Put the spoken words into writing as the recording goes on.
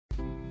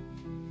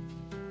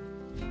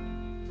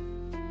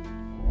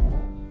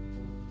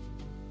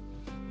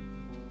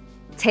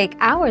Take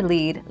our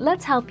lead,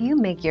 let's help you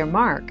make your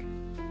mark.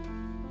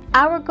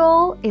 Our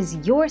goal is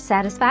your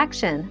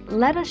satisfaction.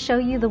 Let us show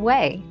you the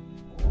way.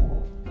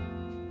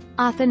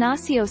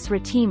 Athanasios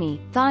Ratimi,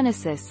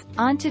 Thanasis,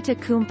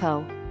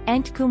 Antetokounmpo,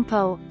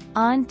 Antetokounmpo,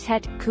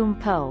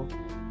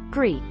 Antetokounmpo.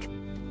 Greek.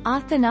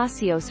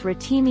 Athanasios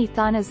Ratimi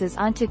Thanasis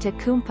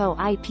Antetokounmpo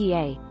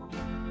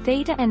IPA.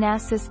 Theta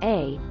Anasis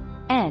A.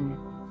 N.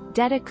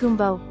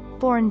 Antetokounmpo,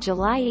 born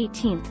July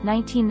 18,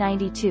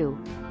 1992,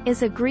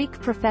 is a Greek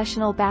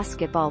professional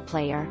basketball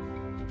player.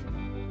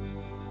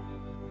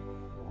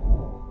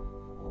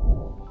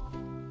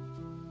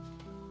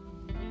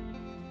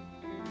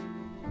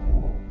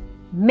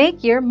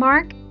 Make your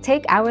mark,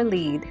 take our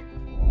lead.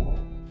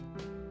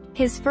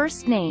 His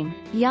first name,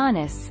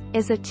 Giannis,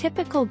 is a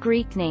typical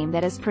Greek name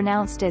that is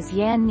pronounced as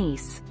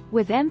Yannis,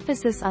 with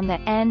emphasis on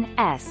the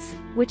N-S,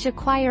 which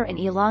acquire an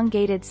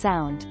elongated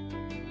sound.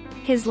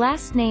 His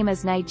last name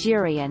is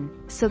Nigerian,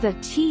 so the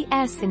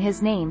T-S in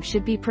his name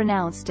should be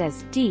pronounced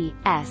as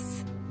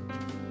D-S.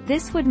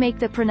 This would make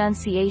the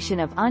pronunciation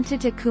of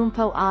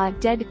Antetokounmpo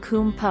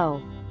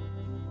Antetokounmpo.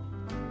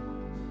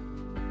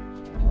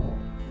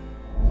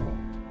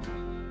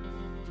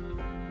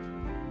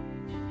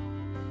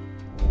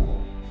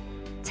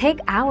 Take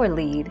our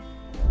lead.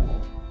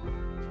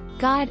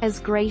 God is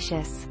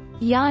gracious.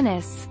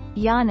 Giannis,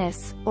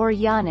 Giannis, or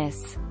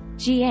Giannis,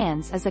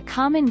 Giannis is a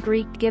common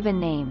Greek given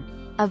name,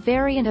 a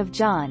variant of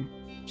John,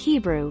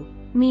 Hebrew,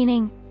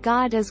 meaning,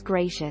 God is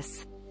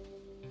gracious.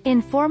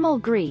 In formal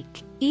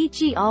Greek,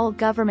 e.g. all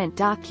government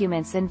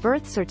documents and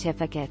birth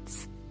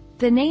certificates,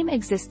 the name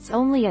exists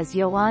only as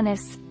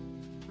Ioannis.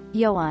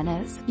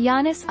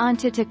 Giannis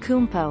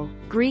Antetokounmpo,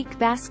 Greek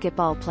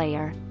basketball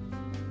player.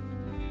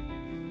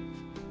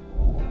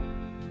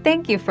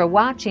 Thank you for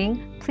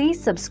watching.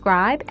 Please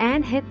subscribe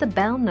and hit the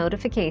bell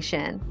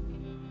notification.